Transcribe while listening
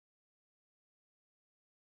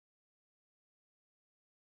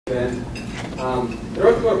event. The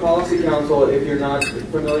North Dakota Policy Council, if you're not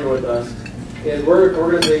familiar with us, we're an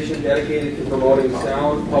organization dedicated to promoting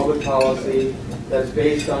sound public policy that's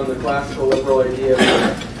based on the classical liberal idea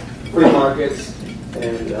of free markets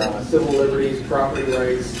and civil liberties, property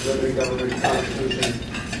rights, limited government, constitution.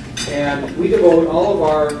 And we devote all of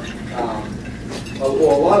our, a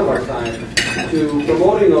lot of our time to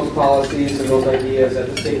promoting those policies and those ideas at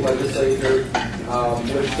the state legislature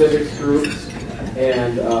with civics groups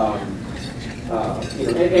and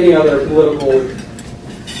any other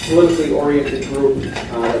politically oriented group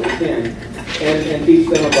that we can, and teach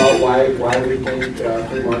them about why we think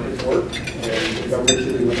free markets work and the government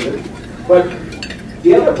should be limited. But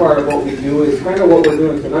the other part of what we do is kind of what we're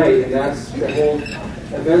doing tonight, and that's to hold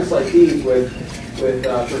events like these with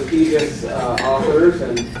prestigious authors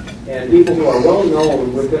and people who are well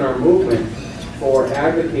known within our movement for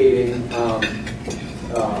advocating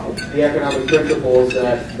the economic principles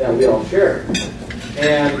that we all share.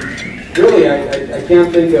 And really, I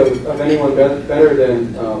can't think of anyone better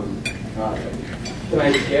than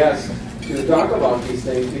tonight's guest to talk about these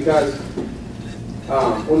things, because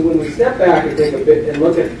when we step back and take a bit and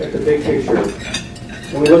look at the big picture,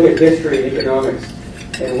 when we look at history and economics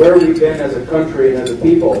and where we've been as a country and as a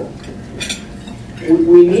people,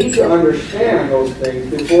 we need to understand those things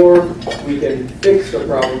before we can fix the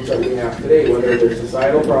problems that we have today, whether they're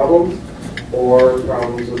societal problems or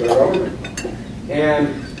problems with our government.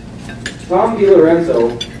 And Tom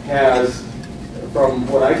DiLorenzo has, from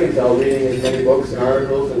what I can tell, reading his many books and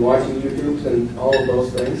articles and watching YouTubes and all of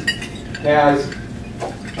those things, has,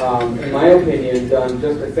 in my opinion, done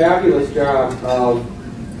just a fabulous job of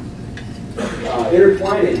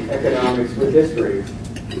intertwining economics with history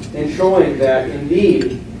and showing that,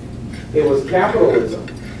 indeed, it was capitalism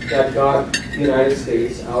that got the United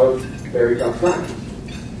States out of very tough times.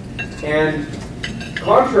 And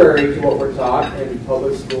contrary to what we're taught in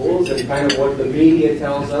public schools and kind of what the media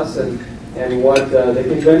tells us and what the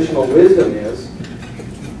conventional wisdom is,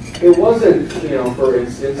 it wasn't, for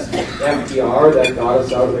instance, FDR that got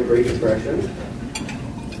us out of the Great Depression.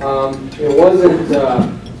 It wasn't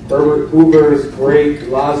Herbert Hoover's great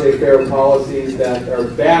laissez-faire policies or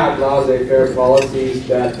bad laissez-faire policies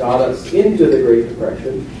that got us into the Great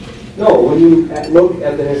Depression. No, when you look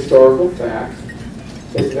at the historical facts,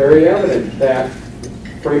 it's very evident that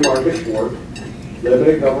free markets work,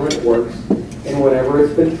 limited government works, and whenever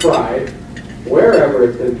it's been tried, wherever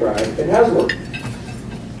it's been tried, it has worked.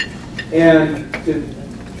 And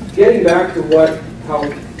getting back to how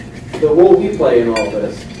the role we play in all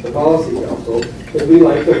this, the Policy Council, is we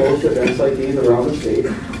like to host events like these around the state.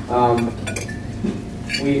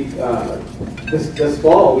 This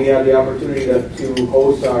fall, we had the opportunity to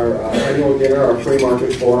host our annual dinner, our free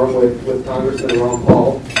market forum with Congressman Ron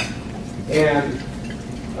Paul. And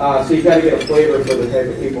so you got to get a flavor for the type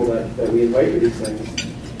of people that we invite to these things.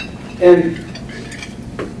 And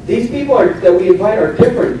these people that we invite are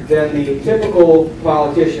different than the typical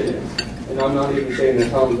politician is. And I'm not even saying that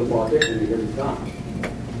Tom's a politician, because he's not.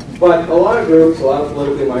 But a lot of groups, a lot of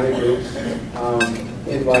politically minded groups,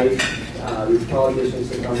 invite these politicians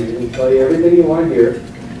to come in and tell you everything you want to hear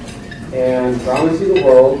and promise you the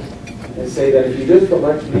world and say that if you just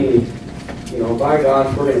elect me, by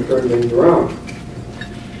God, we're going to turn things around.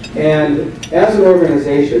 And as an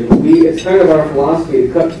organization, it's kind of our philosophy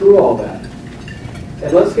to cut through all that.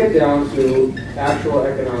 And let's get down to actual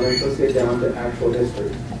economics, let's get down to actual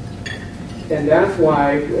history. And that's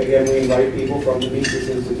why, again, we invite people from the Mises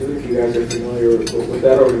Institute, if you guys are familiar with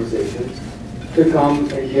that organization, to come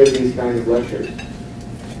and give these kinds of lectures.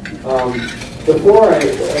 Before I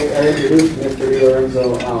introduce Mr.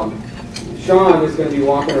 DiLorenzo, Sean is going to be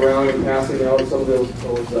walking around and passing out some of those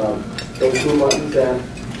blue buttons that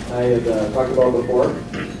I had talked about before.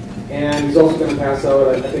 And he's also going to pass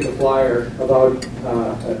out, I think, a flyer about a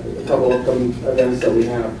couple of events that we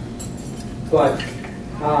have. But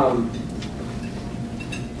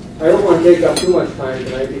I don't want to take up too much time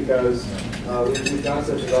tonight because we've got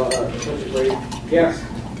such a great guest.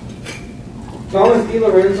 Thomas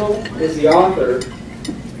DiLorenzo is the author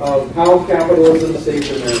of How Capitalism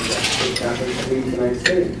Saved America, which happens to be the United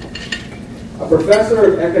States. A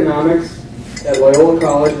professor of economics at Loyola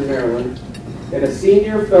College in Maryland and a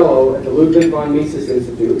senior fellow at the Ludwig von Mises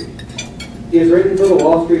Institute. He has written for the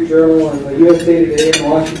Wall Street Journal and the USA Today and the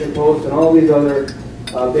Washington Post and all these other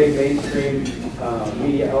big mainstream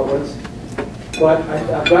media outlets. But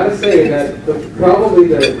I've got to say that probably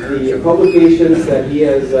the publications that he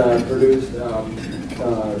has produced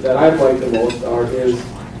that I've liked the most are his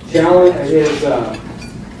challenge, I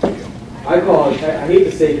hate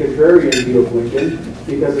to say contrarian view of Lincoln,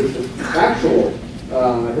 because it's a factual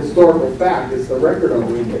historical fact. It's the record of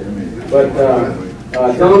Lincoln. But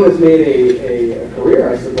Tom has made a career,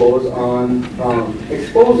 I suppose, on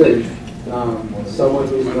exposing someone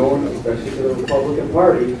who's known, especially to the Republican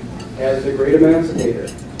Party, as the great emancipator.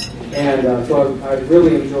 And so I've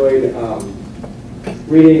really enjoyed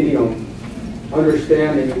reading,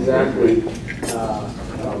 understanding exactly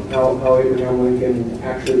how Abraham Lincoln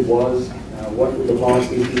actually was, what the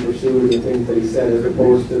policies he pursued, the things that he said, as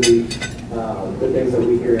opposed to the things that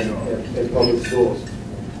we hear in public schools.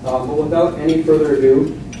 But without any further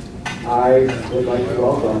ado, I would like to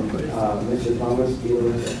welcome Mr. Thomas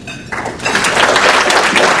DiLorenzo.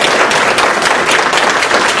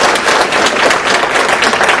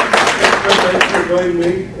 Thanks for inviting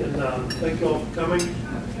me, and thank you all for coming.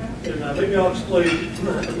 And maybe I'll explain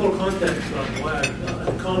a little context on why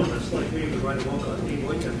an economist like me would write a book on Abe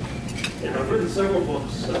Lincoln. And I've written several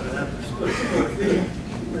books that have a similar theme,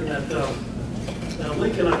 and that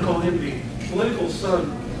Lincoln, I call him the political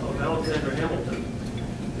son of Alexander Hamilton.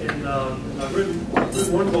 And I've written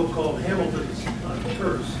one book called Hamilton's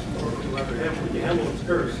Curse, or rather Hamilton's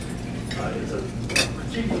Curse. It's a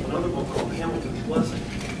critique of another book called Hamilton's Blessing.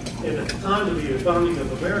 And at the time of the founding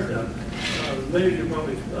of America, many of you are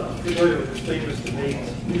probably familiar with this famous debate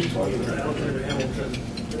between Alexander Hamilton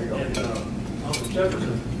and Thomas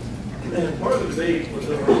Jefferson. And part of the debate was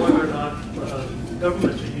over whether or not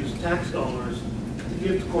government should use tax dollars to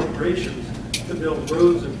give to corporations to build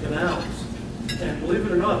roads and canals. And believe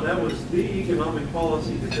it or not, that was the economic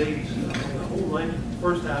policy debate in the whole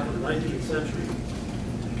first half of the 19th century.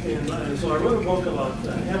 And so I wrote a book about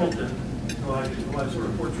Hamilton, who I sort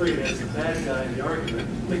of portrayed as the bad guy in the argument,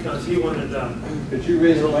 because he wanted... Could you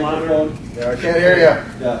raise the microphone? Yeah, I can't hear you.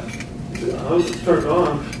 Yeah. I hope it's turned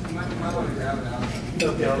on.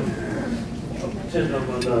 Okay, I'll pretend I'm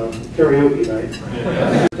on karaoke night.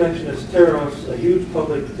 Protectionist tariffs, a huge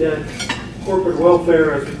public debt, corporate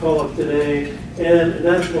welfare, as we call it today, and a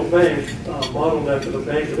national bank modeled after the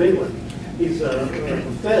Bank of England. He's the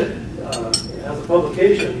Fed has a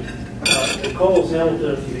publication that calls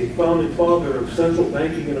Hamilton the founding father of central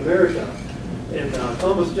banking in America. And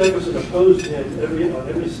Thomas Jefferson opposed him on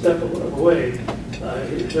every step of the way.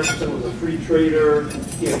 Jefferson was a free trader.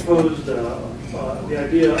 He opposed the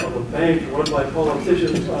idea of a bank run by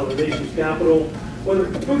politicians out of the nation's capital.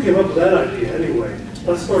 Who came up with that idea anyway?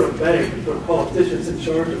 Let's start a bank and put politicians in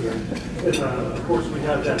charge of it. And of course we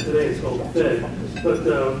have that today. It's called the Fed.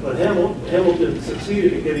 But Hamilton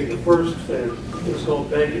succeeded in getting the first Fed. It was called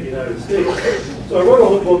Bank of the United States. So I wrote a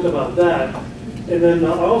whole book about that. And then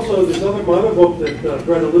also my other book that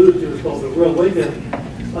Brett alluded to is called The Real Lincoln.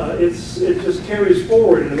 It just carries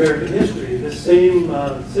forward in American history this same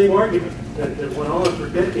argument that went on for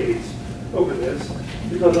decades over this.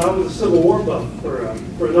 Because I was a Civil War buff for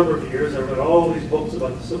a number of years. I read all these books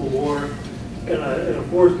about the Civil War. And of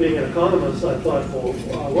course, being an economist, I thought, well,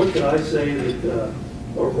 what could I say that,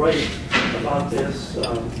 or write about this,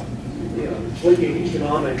 linking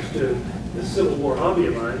economics to the Civil War hobby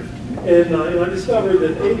of mine. And I discovered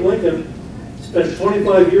that Abe Lincoln spent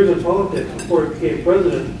 25 years in politics before he became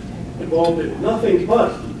president, involved in nothing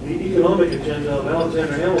but the economic agenda of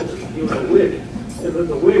Alexander Hamilton. He was a Whig. And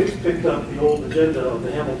the Whigs picked up the old agenda of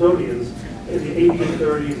the Hamiltonians in the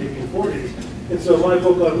 1830s, 1840s. And so my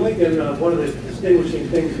book on Lincoln, one of the distinguishing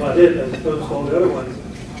things about it, as opposed to all the other ones,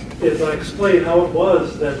 is I explain how it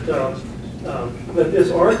was that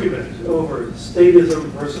this argument over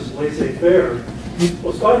statism versus laissez-faire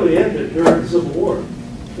was finally ended during the Civil War.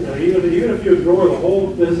 Even if you ignore the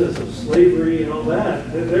whole business of slavery and all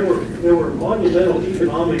that, there were monumental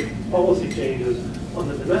economic policy changes on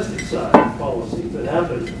the domestic side of policy that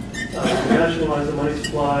happened. We nationalized the money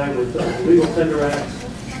supply with the Legal Tender Acts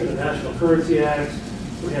and the National Currency Acts.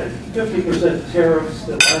 We had 50% tariffs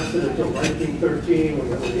that lasted until 1913 when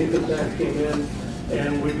the income tax came in.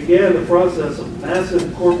 And we began the process of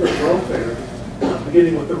massive corporate welfare,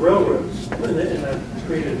 beginning with the railroads. And that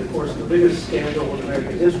created, of course, the biggest scandal in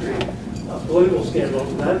American history, political scandal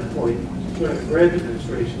at that point during the Grant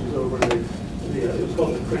administration. It was over it was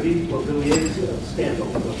called the Credit Mobilier scandal.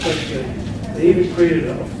 They even created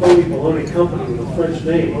a phony baloney company with a French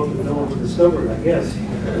name. Most of no one would discover it, I guess.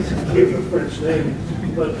 It gave it a French name.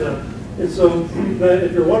 But and so,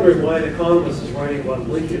 if you're wondering why an economist is writing about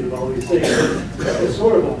Lincoln and all these things, it's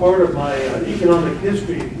sort of a part of my economic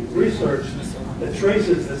history research that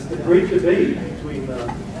traces the great debate between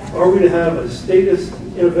are we to have a statist,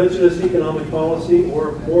 interventionist economic policy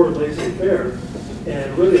or more laissez-faire?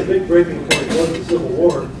 And really a big breaking point was the Civil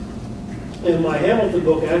War. And my Hamilton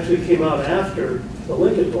book actually came out after the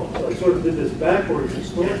Lincoln book. So I sort of did this backwards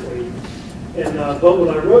historically. And but when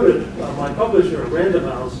I wrote it, my publisher, Random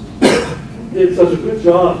House, did such a good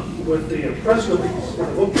job with the press release when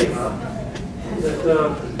the book came out that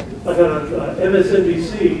I had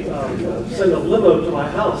MSNBC send a limo to my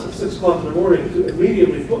house at 6 o'clock in the morning to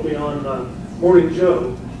immediately put me on Morning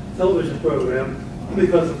Joe television program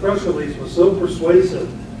because the press release was so persuasive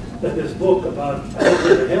that this book about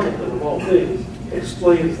Alexander Hamilton, of all things,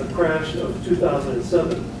 explains the crash of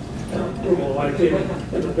 2007. And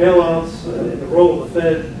the bailouts, and the role of the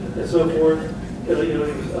Fed, and so forth. It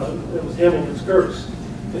was Hamilton's curse.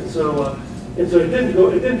 And so it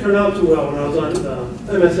didn't turn out too well when I was on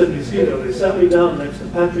MSNBC, though. They sat me down next to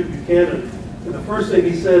Patrick Buchanan, and the first thing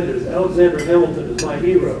he said is, Alexander Hamilton is my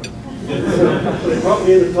hero. So they brought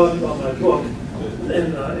me in to talk about my book,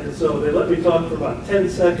 and so they let me talk for about 10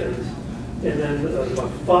 seconds, and then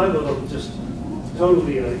about 5 of them just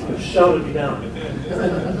totally shouted me down.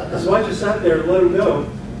 So I just sat there and let them go,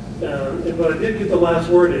 but I did get the last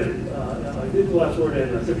word in. I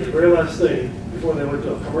said the very last thing before they went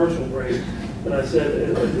to a commercial break, and I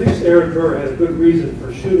said, at least Aaron Burr had a good reason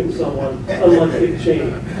for shooting someone, unlike Dick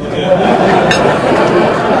Cheney. So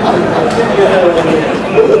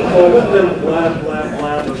I let them laugh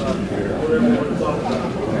about whatever they want to talk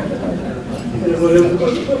about. And it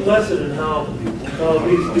was a good lesson in how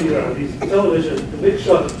these television, the big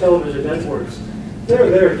shot television networks, they're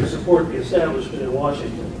there to support the establishment in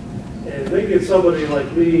Washington. And they get somebody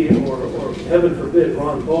like me, or heaven forbid,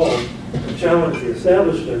 Ron Paul, to challenge the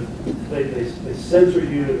establishment. They censor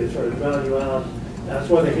you, they try to drown you out. That's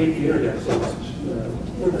why they hate the internet so much.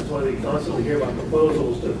 That's why they constantly hear about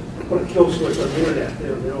proposals to put a kill switch on the internet. They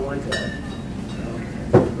don't like that.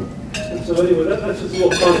 And so anyway, that's just a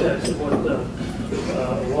little context of what,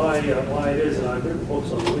 why it is that I've written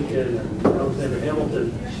books on Lincoln and Alexander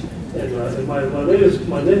Hamilton. And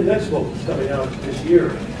my next book is coming out this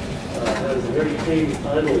year. Has a very tame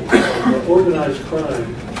title of Organized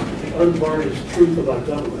Crime, The Unvarnished Truth About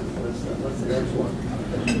Government. That's the next one.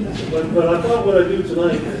 But I thought what I'd do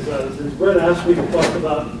tonight is, since Brett asked me to talk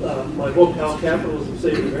about my book, How Capitalism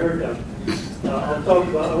Saved America, I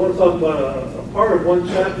want to talk about a part of one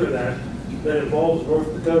chapter that involves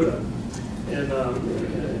North Dakota, in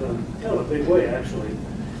kind of a big way, actually.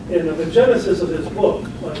 And the genesis of this book,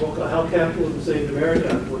 my book, How Capitalism Saved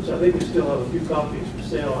America, which I think we still have a few copies for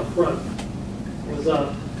sale on front, was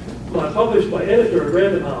published by editor at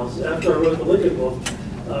Random House after I wrote the Lincoln book.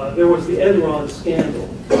 There was the Enron scandal.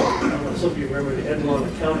 I don't know if some of you remember the Enron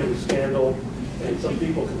accounting scandal, and some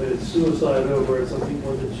people committed suicide over it, some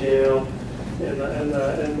people went to jail.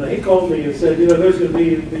 And he called me and said, there's going to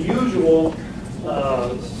be the usual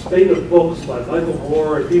spate of books by Michael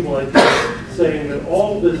Moore and people like that, saying that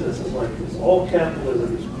all business is like this, all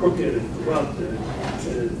capitalism is crooked and corrupt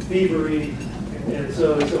and thievery. And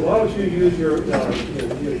so he said, why don't you use your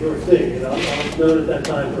thing? And I was known at that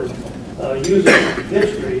time for using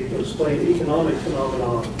history to explain economic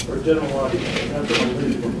phenomenon for a general audience. And that's what my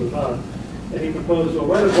Lincoln book was about. And he proposed, well,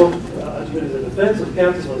 write a book as a defense of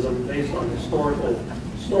capitalism based on historical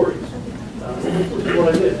stories. Which is what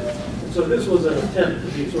I did. And so this was an attempt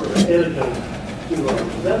to be sort of an editor to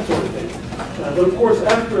that sort of thing. But of course,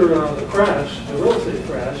 after the crash, the real estate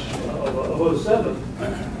crash of 07,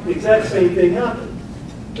 the exact same thing happened.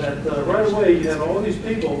 That right away you had all these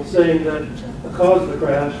people saying that the cause of the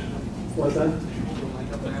crash, what's that?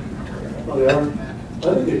 Oh, they are?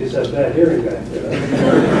 I think they just have bad hearing back there.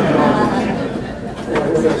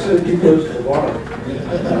 Like I said, keep close to the bar.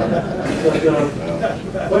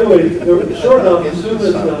 But anyway, the short of as soon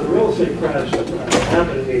as the real estate crash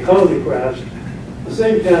happened, the economy crashed, the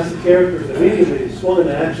same cast of characters immediately swung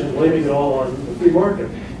into action, blaming it all on the free market.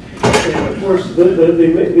 And of course,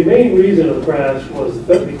 the main reason of the crash was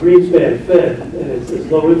the Greenspan Fed and its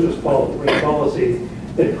low interest rate policy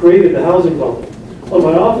that created the housing bubble. On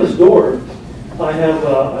my office door, I have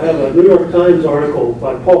a New York Times article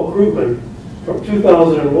by Paul Krugman from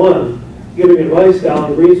 2001 giving advice to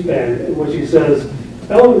Alan Greenspan, in which he says,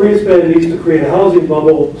 Alan Greenspan needs to create a housing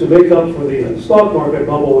bubble to make up for the stock market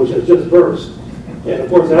bubble which has just burst. And of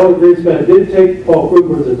course, Alan Greenspan did take Paul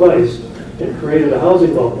Krugman's advice and created a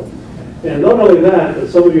housing bubble. And not only that, but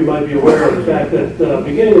some of you might be aware of the fact that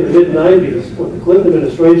beginning in the mid-90s, with the Clinton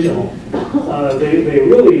administration, they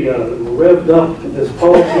really revved up this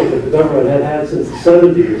policy that the government had had since the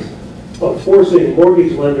 70s of forcing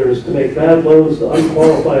mortgage lenders to make bad loans to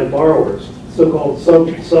unqualified borrowers, so-called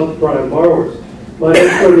subprime borrowers. My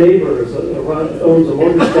next-door neighbor owns a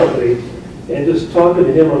mortgage company, and just talking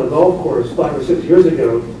to him on a golf course 5 or 6 years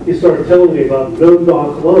ago, he started telling me about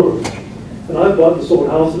no-doc loans. And I've bought and sold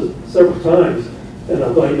houses several times, and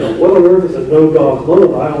I thought, what on earth is a no-doc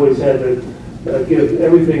loan? I always had the give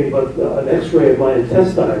everything but an X-ray of my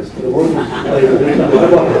intestines to the mortgage lender anytime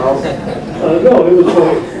I bought a house. No, it was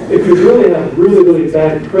like, if you really have really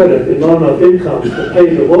bad credit and not enough income to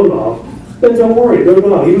pay the loan off, then don't worry, don't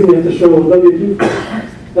go out. You don't have to show a W-2 form.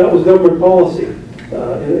 That was government policy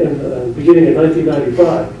beginning in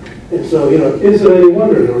 1995. And so, is it any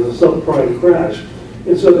wonder there was a subprime crash?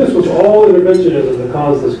 And so this was all interventionism that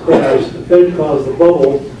caused this crash. The Fed caused the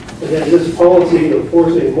bubble, and then this policy of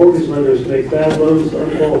forcing mortgage lenders to make bad loans to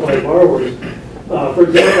unqualified borrowers. For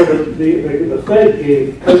example, the Fed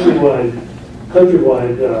gave Countrywide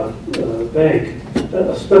Bank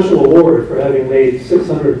a special award for having made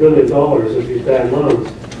 $600 billion of these bad loans,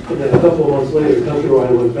 and then a couple of months later,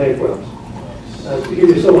 Countrywide went bankrupt. To give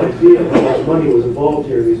you some idea of how much money was involved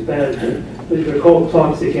here, these bad, they're called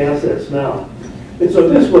toxic assets now. And so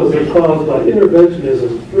this was caused by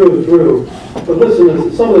interventionism through and through. But listen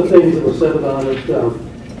to some of the things that were said about it.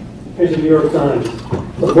 Here's the New York Times.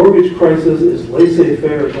 The mortgage crisis is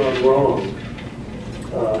laissez-faire gone wrong.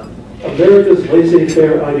 America's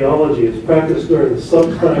laissez-faire ideology as practiced during the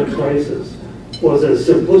subprime crisis was as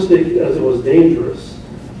simplistic as it was dangerous.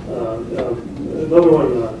 Another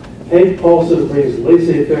one, Hank Paulson brings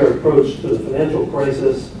laissez-faire approach to the financial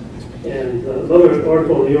crisis. And another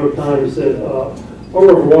article in the New York Times said, au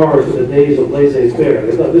revoir to the days of laissez-faire.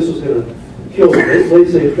 They thought this was going to kill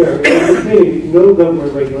laissez-faire, meaning no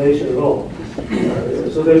government regulation at all.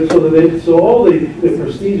 So all the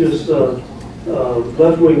prestigious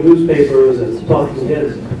left-wing newspapers and talking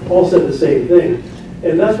heads all said the same thing.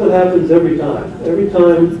 And that's what happens every time. Every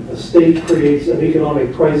time a state creates an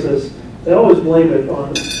economic crisis, they always blame it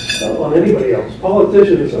on anybody else.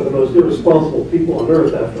 Politicians are the most irresponsible people on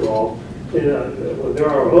earth, after all. And, there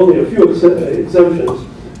are only a few exemptions,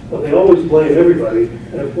 but they always blame everybody.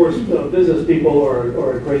 And of course, business people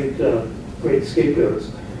are great scapegoats.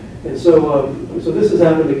 And so this has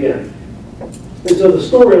happened again. And so the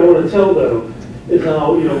story I want to tell, though, is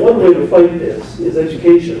how one way to fight this is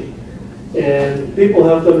education, and people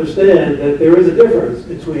have to understand that there is a difference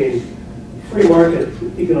between free market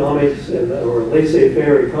economics or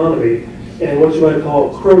laissez-faire economy and what you might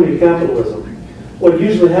call crony capitalism. What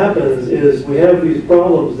usually happens is we have these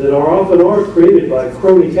problems that often are created by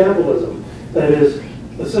crony capitalism. That is,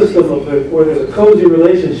 the system where there's a cozy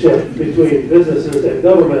relationship between businesses and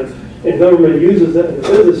government uses that, and the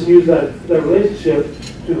business use that relationship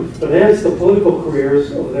to finance the political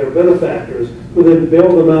careers of their benefactors, who then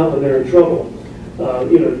bail them out when they're in trouble.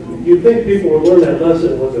 You'd think people would learn that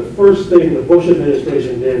lesson when the first thing the Bush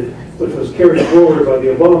administration did, which was carried forward by the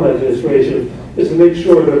Obama administration, is to make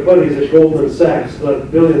sure their buddies at Goldman Sachs got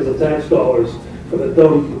billions of tax dollars for the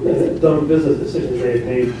dumb business decisions they had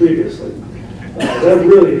made previously. That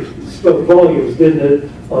really spoke volumes, didn't it,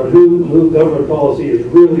 on who government policy is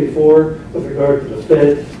really for with regard to the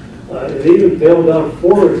Fed. It even bailed out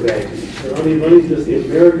foreign bankers. Not just the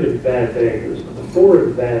American bad bankers, but the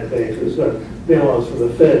foreign bad bankers got bailouts from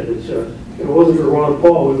the Fed, which if it wasn't for Ron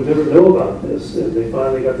Paul, we would never know about this. And they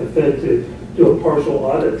finally got the Fed to do a partial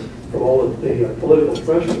audit from all of the political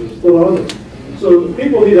pressure that was still on them. So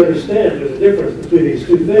people need to understand there's a difference between these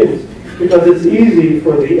two things, because it's easy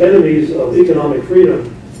for the enemies of economic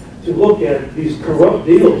freedom to look at these corrupt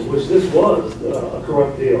deals, which this was a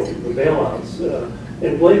corrupt deal, the bailouts,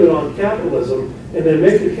 and blame it on capitalism, and then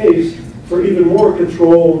make the case for even more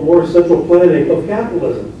control, more central planning of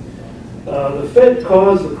capitalism. The Fed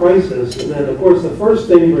caused the crisis, and then, of course, the first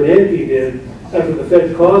thing Bernanke did after the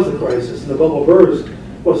Fed caused the crisis and the bubble burst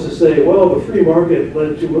was to say, well, the free market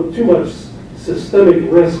led to too much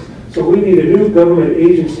systemic risk, so we need a new government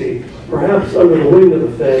agency, perhaps under the wing of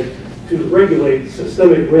the Fed, to regulate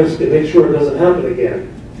systemic risk and make sure it doesn't happen again.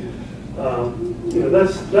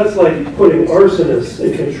 That's like putting arsonists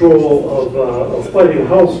in control of fighting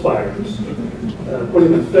house fires,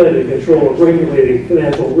 putting the Fed in control of regulating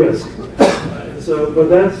financial risk. But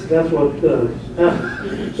that's what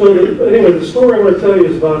happened. So anyway, the story I want to tell you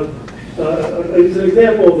is about, it's an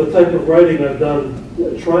example of the type of writing I've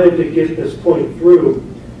done trying to get this point through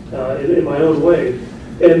in my own way.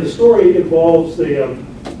 And the story involves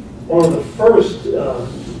one of the first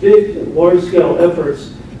big, large-scale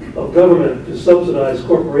efforts of government to subsidize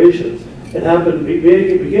corporations. It happened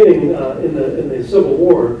beginning in the Civil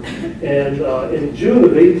War, and in June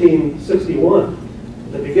of 1861,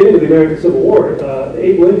 the beginning of the American Civil War,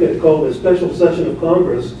 Abe Lincoln called a special session of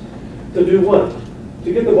Congress to do what?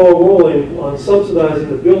 To get the ball rolling on subsidizing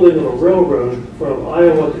the building of a railroad from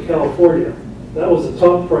Iowa to California. That was the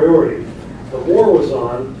top priority. The war was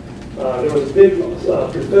on. There was a big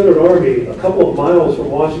Confederate army a couple of miles from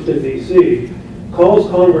Washington, D.C., calls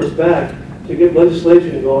Congress back to get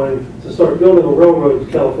legislation going to start building a railroad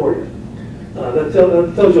to California. That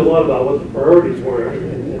tells you a lot about what the priorities were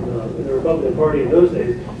in the Republican Party in those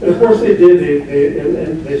days. And of course they did.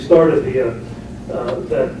 They started the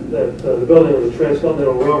building of the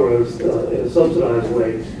transcontinental railroads in a subsidized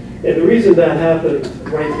way. And the reason that happened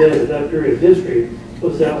right then in that period of history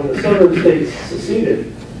was that when the southern states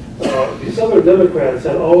seceded, the Southern Democrats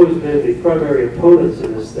had always been the primary opponents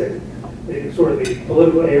in this thing. Sort of the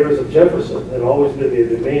political heirs of Jefferson had always been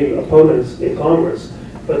the main opponents in Congress.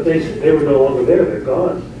 But they were no longer there, they're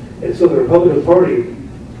gone. And so the Republican Party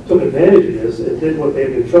took advantage of this and did what they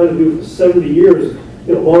had been trying to do for 70 years,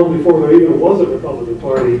 long before there even was a Republican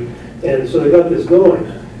Party. And so they got this going.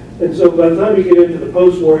 And so by the time you get into the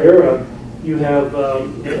post-war era, you have the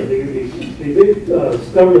big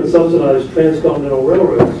government-subsidized transcontinental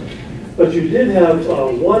railroads. But you did have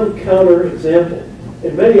one counter-example.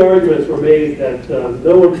 And many arguments were made that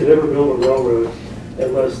no one could ever build a railroad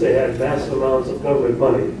unless they had massive amounts of government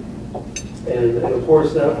money. And of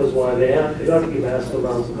course, that was why they got to be massive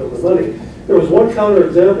amounts of government money. There was one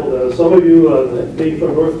counterexample, though. Some of you, being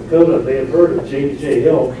from North Dakota, may have heard of James J.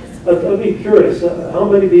 Hill. I'd be curious, how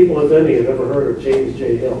many people, if any, have ever heard of James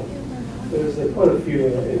J. Hill? There's quite a few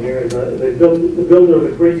in here. And, they built the builder of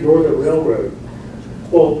the Great Northern Railroad.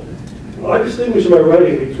 Well, I distinguish in my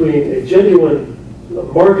writing between a genuine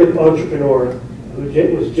market entrepreneur, who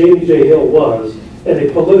was James J. Hill was, and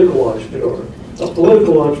a political entrepreneur. A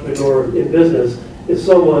political entrepreneur in business is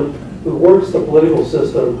someone who works the political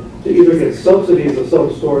system to either get subsidies of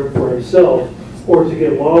some sort for himself or to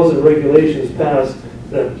get laws and regulations passed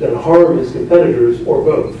that harm his competitors, or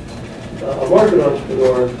both. A market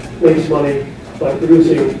entrepreneur makes money by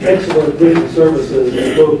producing excellent goods and services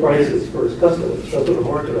at low prices for his customers. That's what a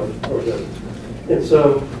market entrepreneur does. And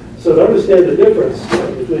so to understand the difference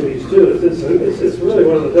between these two, it's really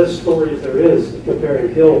one of the best stories there is,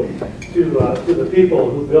 comparing Hill to the people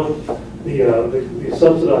who built the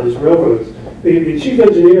subsidized railroads. The chief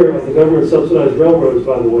engineer of the government-subsidized railroads,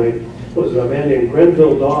 by the way, was a man named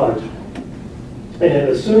Grenville Dodge. And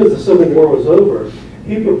as soon as the Civil War was over,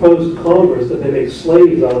 he proposed to Congress that they make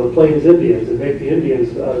slaves out of the Plains Indians and make the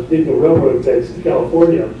Indians dig the railroad beds to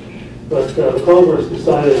California. But Congress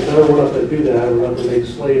decided, no, we're not going to do that. We're not going to make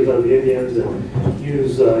slaves out of the Indians and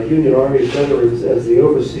use Union Army veterans as the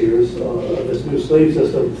overseers of this new slave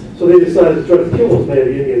system. So they decided to try to kill as many of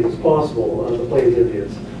the Indians as possible, the Plains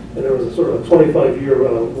Indians. And there was a sort of a 25-year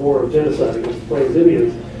war of genocide against the Plains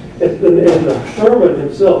Indians. And Sherman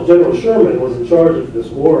himself, General Sherman, was in charge of this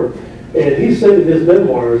war. And he said in his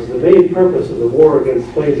memoirs, the main purpose of the war against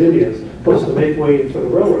the Plains Indians was to make way for the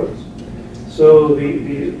railroads. So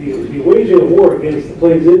the waging of war against the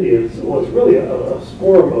Plains Indians was really a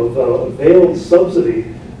form of veiled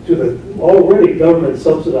subsidy to the already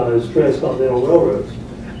government-subsidized transcontinental railroads.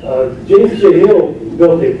 James J. Hill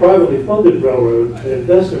built a privately funded railroad that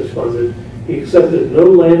investors funded. He accepted no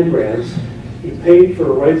land grants. He paid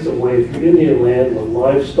for rights of way through Indian land with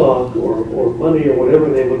livestock or money or whatever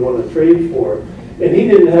they would want to trade for. And he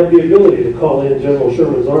didn't have the ability to call in General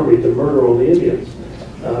Sherman's army to murder all the Indians.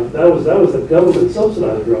 That was the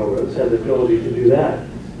government-subsidized railroads had the ability to do that,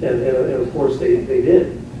 and of course they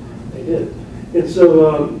did. And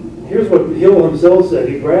so here's what Hill himself said.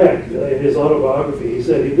 He bragged in his autobiography. He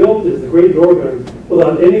said he built the Great Northern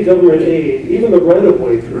without any government aid, even the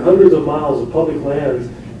right-of-way through hundreds of miles of public lands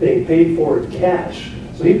being paid for in cash.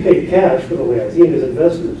 So he paid cash for the lands, he and his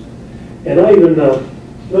investors. And I even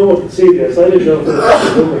no one could see this. I didn't know if there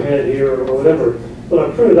was an overhead here or whatever. But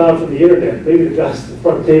I printed out from the internet. Maybe the guys at the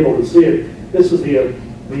front table can see it. This is the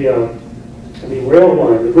rail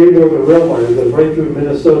line, the Great Northern Rail line that goes right through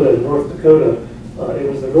Minnesota and North Dakota. It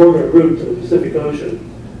was the northern route to the Pacific Ocean,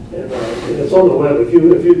 and it's on the web. If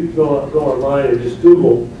you go online and just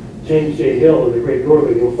Google James J. Hill and the Great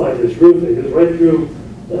Northern, you'll find this route. It goes right through,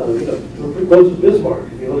 pretty close to Bismarck.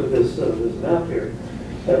 If you look at this map here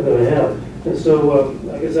that I have, and so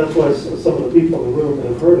I guess that's why some of the people in the room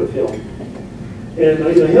have heard of Hill. And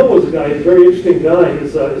Hill was a guy, a very interesting guy.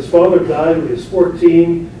 His father died when he was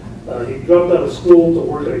 14. He dropped out of school to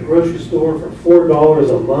work at a grocery store for $4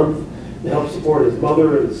 a month to help support his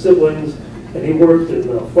mother and his siblings. And he worked in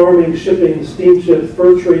farming, shipping, steamship,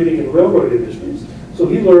 fur trading, and railroad industries. So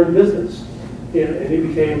he learned business, and he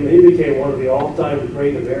became one of the all-time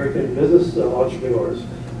great American business entrepreneurs.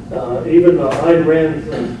 Even Ayn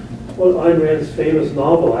Rand's famous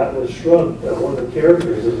novel, Atlas Shrugged, one of the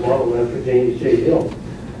characters is modeled after James J. Hill.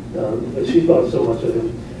 But she thought so much of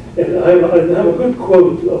him. And I have a good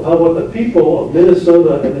quote of what the people of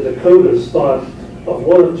Minnesota and the Dakotas thought of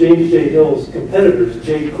one of James J. Hill's competitors,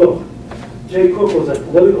 Jay Cooke. Jay Cook was a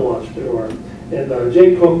political entrepreneur, and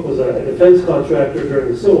Jay Cook was a defense contractor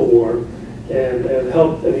during the Civil War, and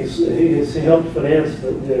helped, and he helped finance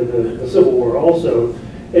the Civil War also.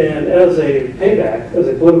 And as a payback, as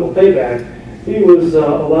a political payback, he was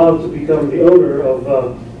allowed to become the owner of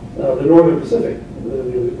the Northern Pacific,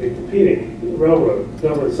 the competing railroad,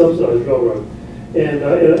 government-subsidized railroad. And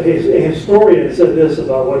a historian said this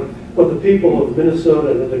about what the people of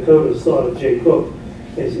Minnesota and the Dakotas thought of Jay Cook.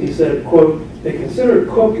 He said, quote, "They considered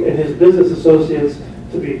Cook and his business associates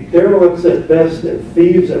to be derelicts at best and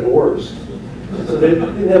thieves at worst." So they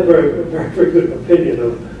didn't have very good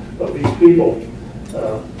opinion of these people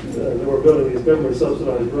that were building these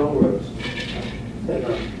government-subsidized railroads.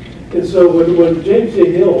 And so when James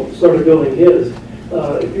J. Hill started building his,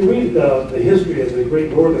 if you read the history of the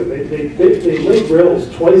Great Northern, they laid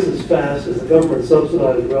rails twice as fast as the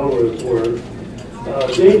government-subsidized railroads were.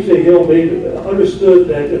 James J. Hill understood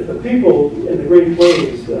that if the people in the Great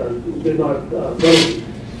Plains did not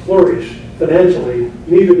flourish financially,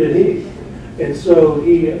 neither did he. And so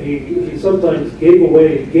he sometimes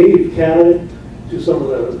gave cattle to some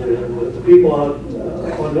of the people out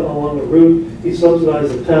along the route. He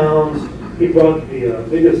subsidized the towns. He brought the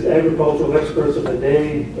biggest agricultural experts of the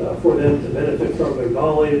day for them to benefit from their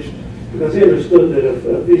knowledge, because he understood that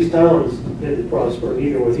if these towns didn't prosper,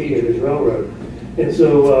 neither would he and his railroad. And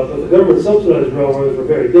so but the government-subsidized railroads were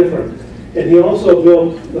very different. And he also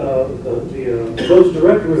built the most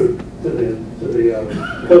direct route to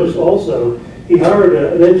the coast also. He hired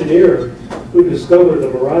an engineer who discovered the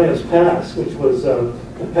Marias Pass, which was a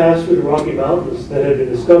pass through the Rocky Mountains that had been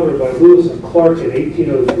discovered by Lewis and Clark in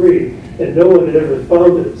 1803, and no one had ever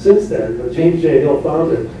found it since then, but James J. Hill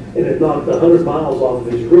found it, and it knocked 100 miles off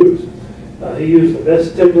of his route. He used the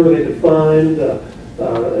best timber they could find,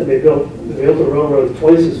 and they built the railroad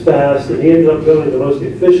twice as fast, and he ended up building the most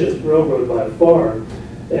efficient railroad by far.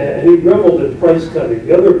 And he reveled in price cutting.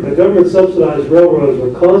 The government-subsidized railroads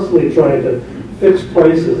were constantly trying to fix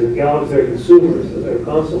prices and gouge their consumers. They were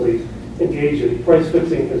constantly engaged in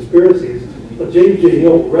price-fixing conspiracies. But James J.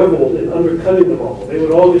 Hill reveled in undercutting them all. They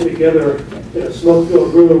would all get together in a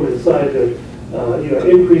smoke-filled room and decide to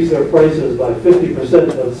increase their prices by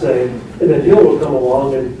 50%, let's say, and then Hill would come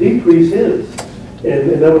along and decrease his. And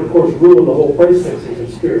that would, of course, ruin the whole price-fixing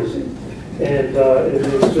conspiracy. And so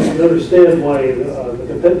you can understand why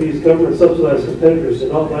these government-subsidized competitors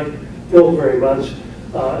did not like Hill very much.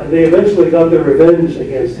 And they eventually got their revenge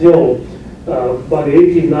against Hill. By the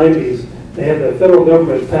 1890s, they had the federal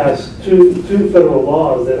government pass two federal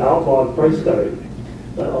laws that outlawed price cutting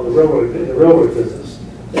on the railroad business.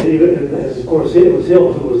 And of course, it was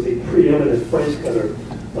Hill who was the preeminent price cutter.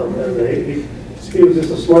 He was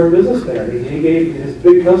just a smart businessman. He gave his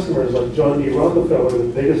big customers like John D. Rockefeller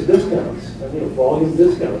the biggest discounts, volume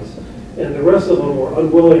discounts. And the rest of them were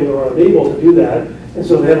unwilling or unable to do that. And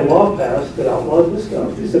so they had a law passed that outlawed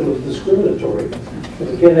discounts. They said it was discriminatory. And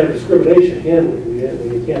we can't have discrimination, can we?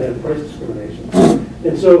 We can't have price discrimination.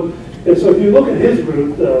 And so if you look at his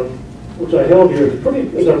route, which I held here,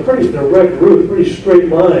 it's a pretty direct route, pretty straight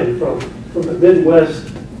line from the Midwest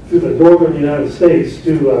through the northern United States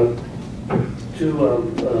to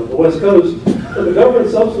the West Coast. But the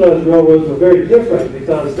government-subsidized railroads were very different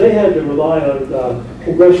because they had to rely on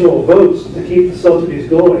congressional votes to keep the subsidies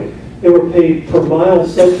going. They were paid per mile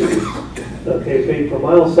subsidies. Paid per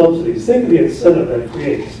mile subsidies. Think of the incentive that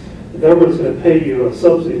creates. The government's going to pay you a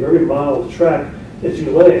subsidy for every mile of track that you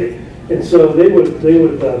lay. And so they would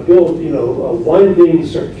build, winding,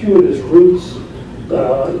 circuitous routes. If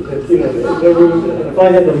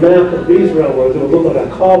I had the map of these railroads, it would look like a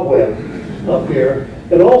cobweb up here.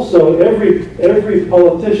 And also, every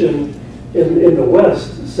politician in the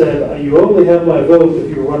West said, you only have my vote if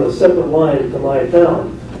you run a separate line to my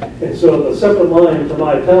town. And so the separate line to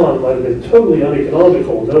my town might have been totally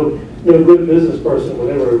uneconomical. No good business person would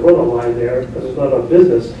ever run a line there because it's not a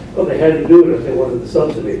business, but they had to do it if they wanted the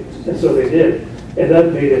subsidy. And so they did. And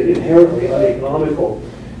that made it inherently uneconomical.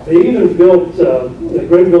 They even built,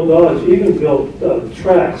 Grenville Dodge even built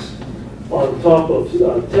tracks on top of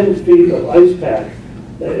 10 feet of ice pack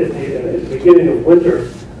at the beginning of winter.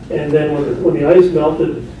 And then when the ice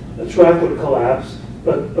melted, the track would collapse.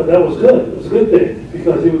 But that was good. It was a good thing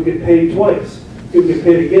because he would get paid twice. He would get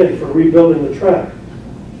paid again for rebuilding the track.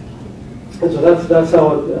 And so that's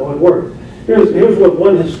how it worked. Here's what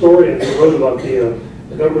one historian who wrote about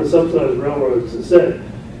the government-subsidized railroads said.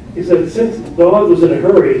 He said, since Dodge was in a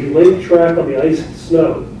hurry, he laid track on the ice and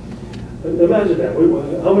snow. Imagine that.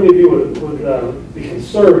 How many of you would be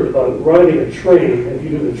concerned about riding a train if you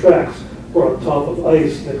knew the tracks were on top of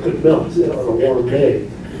ice that could melt on a warm day?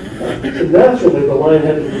 So naturally, the line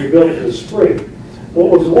had to be rebuilt in the spring.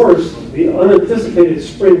 What was worse, the unanticipated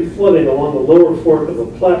spring flooding along the lower fork of the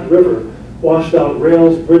Platte River washed out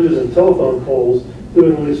rails, bridges, and telephone poles,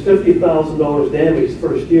 doing at least $50,000 damage the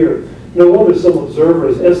first year. No wonder some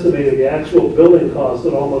observers estimated the actual building cost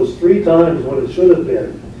at almost 3 times what it should have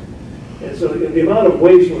been. And so the amount of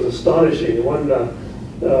waste was astonishing. One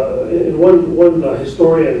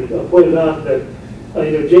historian pointed out that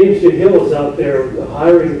James J. Hill is out there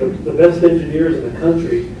hiring the best engineers in the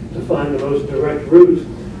country to find the most direct route,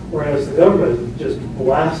 whereas the government just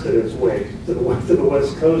blasted its way to the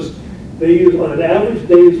West Coast. They used, on an average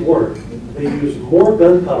day's work, they used more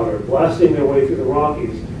gunpowder blasting their way through the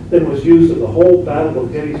Rockies than was used in the whole Battle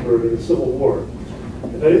of Gettysburg in the Civil War.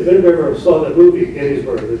 If anybody ever saw that movie,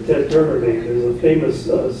 Gettysburg, that Ted Turner made, there's a famous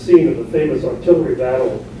scene of the famous artillery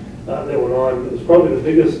battle that went on. It was probably the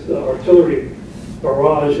biggest artillery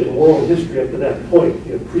barrage in world history up to that point,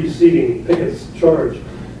 preceding Pickett's charge.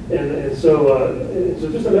 And so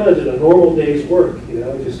just imagine a normal day's work,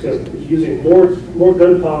 just using more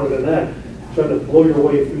gunpowder than that, trying to blow your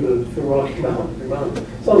way through the Rocky Mountain.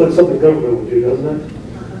 Sounds like something government would do, doesn't it?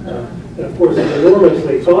 And of course, it's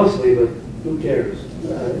enormously costly, but who cares?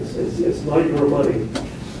 It's not your money.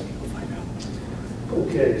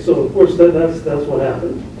 Okay, so of course that's what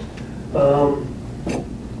happened.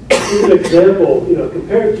 Here's an example,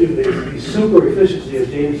 compared to the super efficiency of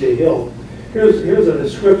James J. Hill. Here's a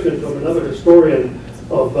description from another historian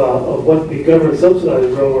of what the government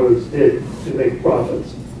subsidized railroads did to make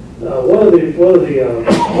profits. One of the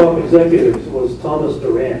top executives was Thomas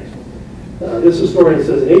Durant. This historian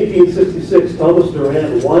says, in 1866, Thomas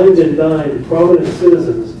Durant wined and dined prominent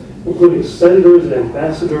citizens, including senators and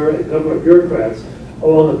ambassador and government bureaucrats,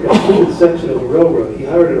 along a completed section of the railroad. He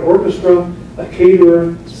hired an orchestra, a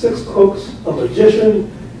caterer, 6 cooks, a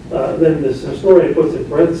magician, then this historian puts in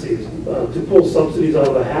parentheses, to pull subsidies out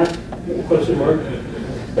of a hat, question mark,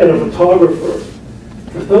 and a photographer.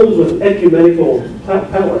 For those with ecumenical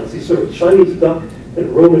palates, he served Chinese duck and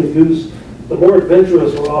Roman goose. The more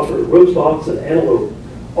adventurous were offered roast ox and antelope.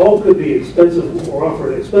 All could be expensive, were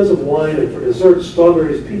offered expensive wine, and for dessert,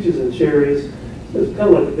 strawberries, peaches, and cherries. It's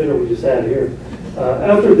kind of like the dinner we just had here.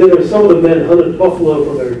 After dinner, some of the men hunted buffalo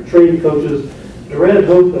from their train coaches. Durant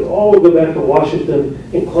hoped that all would go back to Washington,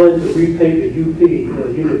 inclined to repay the UP, the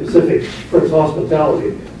Union Pacific, for its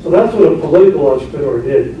hospitality. So that's what a political entrepreneur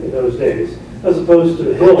did in those days, as opposed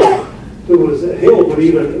to Hill, Hill would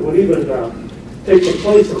even take the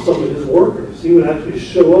place of some of his workers. He would actually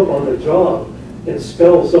show up on the job and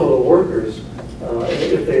spell some of the workers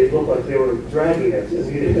if they looked like they were dragging it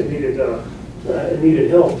and needed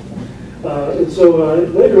help. And so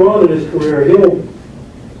later on in his career,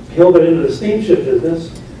 Hill got into the steamship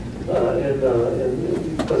business, and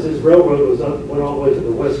because his railroad went all the way to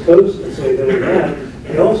the West Coast, and so he did that.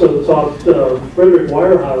 He also talked Frederick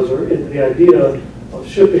Weyerhaeuser into the idea of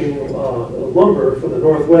shipping lumber from the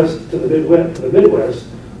Northwest to the Midwest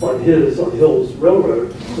on Hill's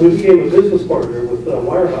railroad. So he became a business partner with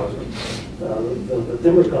Weyerhaeuser, the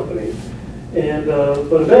timber company. And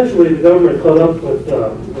but eventually the government caught up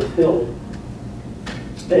with Hill.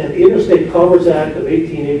 And the Interstate Commerce Act of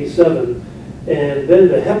 1887 and then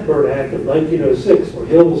the Hepburn Act of 1906, where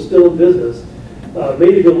Hill was still in business,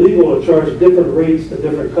 made it illegal to charge different rates to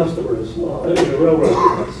different customers in the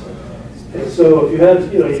railroad business. And so if you had,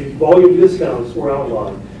 volume discounts were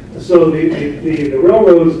outlawed. And so the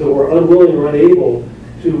railroads that were unwilling or unable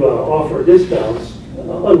to offer discounts,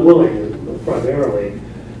 unwilling primarily,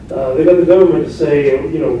 they got the government to say,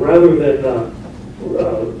 rather than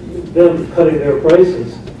them cutting their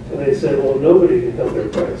prices, and they said, well, nobody can cut their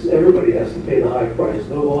price. Everybody has to pay the high price,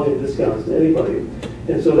 no volume discounts to anybody.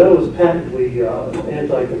 And so that was patently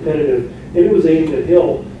anti-competitive, and it was aimed at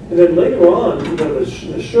Hill. And then later on, the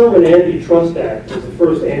Sherman Antitrust Act was the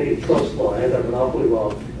first antitrust law, anti-monopoly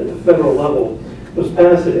law, at the federal level. It was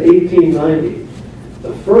passed in 1890.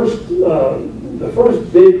 The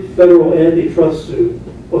first big federal antitrust suit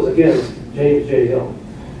was against James J. Hill.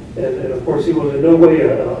 And of course, he was in no way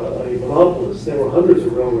a monopolist. There were hundreds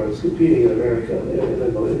of railroads competing in America,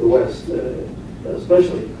 in the West,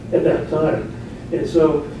 especially at that time. And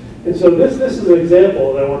so this is an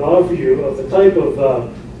example that I want to offer you of the type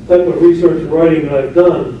of research and writing that I've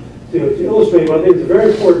done to illustrate what I think is a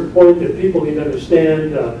very important point that people need to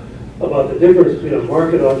understand about the difference between a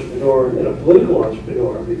market entrepreneur and a political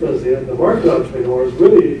entrepreneur, because the market entrepreneurs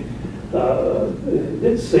really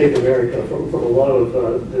did save America from a lot of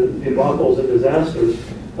the debacles and disasters.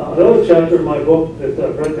 Another chapter in my book that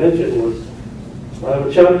Brett mentioned was, I have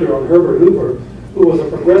a chapter on Herbert Hoover, who was a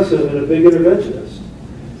progressive and a big interventionist.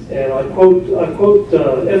 And I quote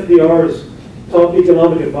FDR's top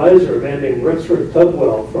economic advisor, a man named Rexford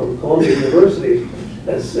Tugwell from Columbia University,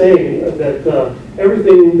 as saying that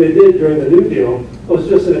everything they did during the New Deal was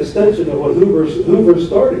just an extension of what Hoover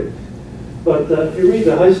started. But if you read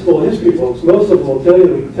the high school history books, most of them will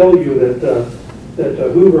tell you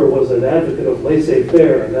that Hoover was an advocate of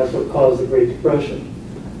laissez-faire, and that's what caused the Great Depression.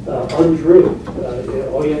 Untrue.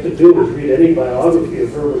 All you have to do is read any biography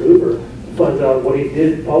of Herbert Hoover to find out what he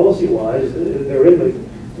did policy-wise. They're in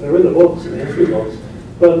the books, in the history books.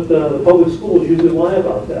 But the public schools usually lie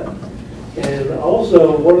about that. And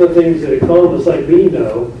also, one of the things that economists like me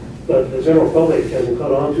know, but the general public hasn't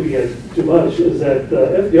caught on to yet too much, is that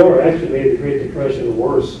FDR actually made the Great Depression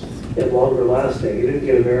worse and longer lasting. He didn't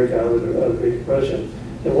get America out of the Great Depression.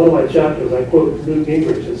 In one of my chapters, I quote Newt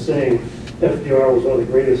Gingrich as saying FDR was one of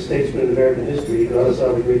the greatest statesmen in American history. He got us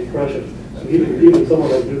out of the Great Depression. So even someone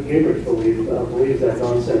like Newt Gingrich believes that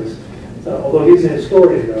nonsense. Although he's a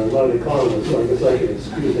historian, not an economist, so I guess I can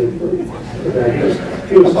excuse him for that.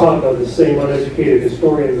 He was taught by the same uneducated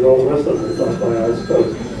historians that all the rest of them are taught by, I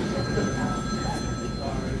suppose.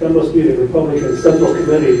 That must be the Republican Central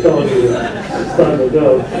Committee telling you that it's time to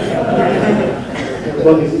go.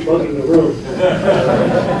 Bugging the room.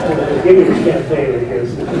 The Gingrich campaign, I guess.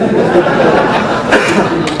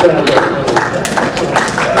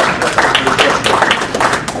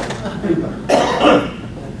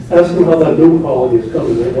 Ask them how that new colony is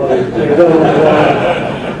coming. They don't know why.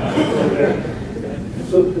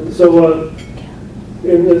 So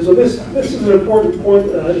this is an important point.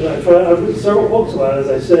 I've written several books about it, as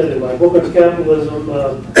I said, in my book on capitalism.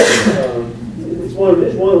 It's won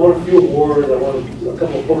a few awards. I won a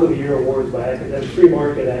couple of Book of the Year awards by academics, free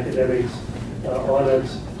market academics on it.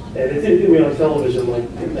 And it didn't get me on television like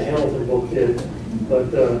the Hamilton book did,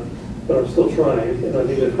 but I'm still trying. And I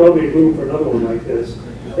think there's probably room for another one like this.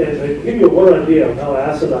 And to give you one idea of how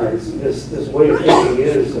asinine this way of thinking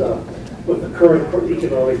is with the current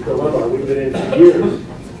economic dilemma we've been in for years,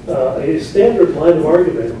 a standard line of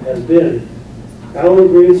argument has been Alan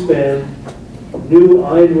Greenspan knew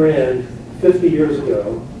Ayn Rand 50 years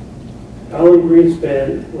ago. Alan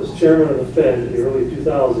Greenspan was chairman of the Fed in the early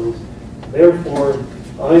 2000s. Therefore,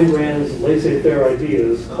 Ayn Rand's laissez-faire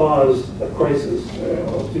ideas caused a crisis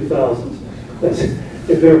of 2000s.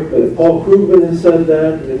 Paul Krugman has said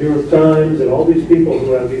that, in the New York Times, and all these people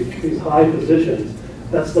who have these high positions,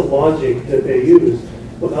 that's the logic that they use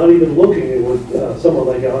without even looking at what someone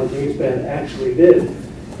like Alan Greenspan actually did.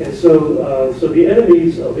 And so the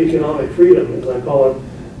enemies of economic freedom, as I call it,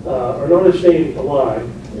 are not ashamed to lie.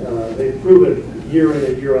 They prove it year in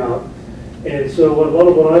and year out. And so a lot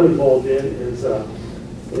of what I'm involved in is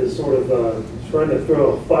sort of trying to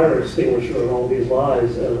throw a fire extinguisher on all these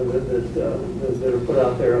lies that are put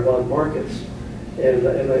out there about markets. And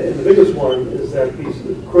the biggest one is that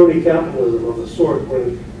crony capitalism of the sort where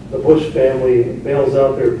the Bush family bails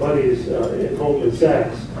out their buddies in Goldman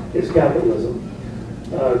Sachs is capitalism.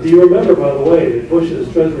 Do you remember, by the way, that Bush's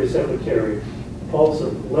Treasury Secretary,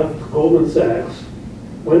 Paulson, left Goldman Sachs,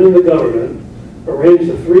 went into government, arranged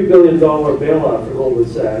a $3 billion bailout for Goldman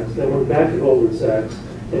Sachs, then went back to Goldman Sachs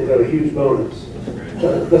and got a huge bonus.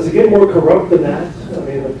 Does it get more corrupt than that? I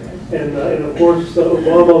mean, and of course,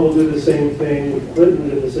 Obama will do the same thing, Clinton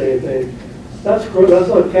did the same thing. That's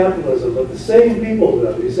not capitalism, but the same people do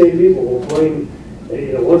that. These same people will blame,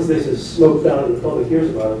 once this is smoked out and the public hears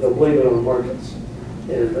about it, they'll blame it on markets.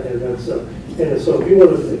 And that's and so if you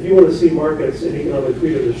want to see markets and economic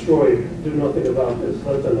freedom destroyed, do nothing about this.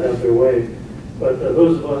 Let them have their way. But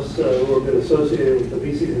those of us who have been associated with the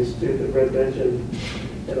Mises Institute that Brett mentioned,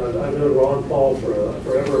 and I've known Ron Paul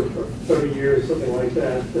forever, for 30 years, something like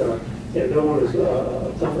that. And no one is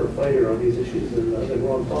a tougher fighter on these issues than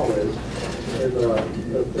Ron Paul is. And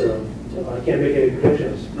I can't make any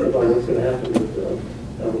predictions about what's going to happen.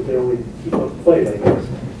 But we can only keep up the fight, I guess.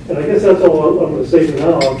 And I guess that's all I'm going to say for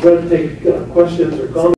now. I'm glad to take questions or comments.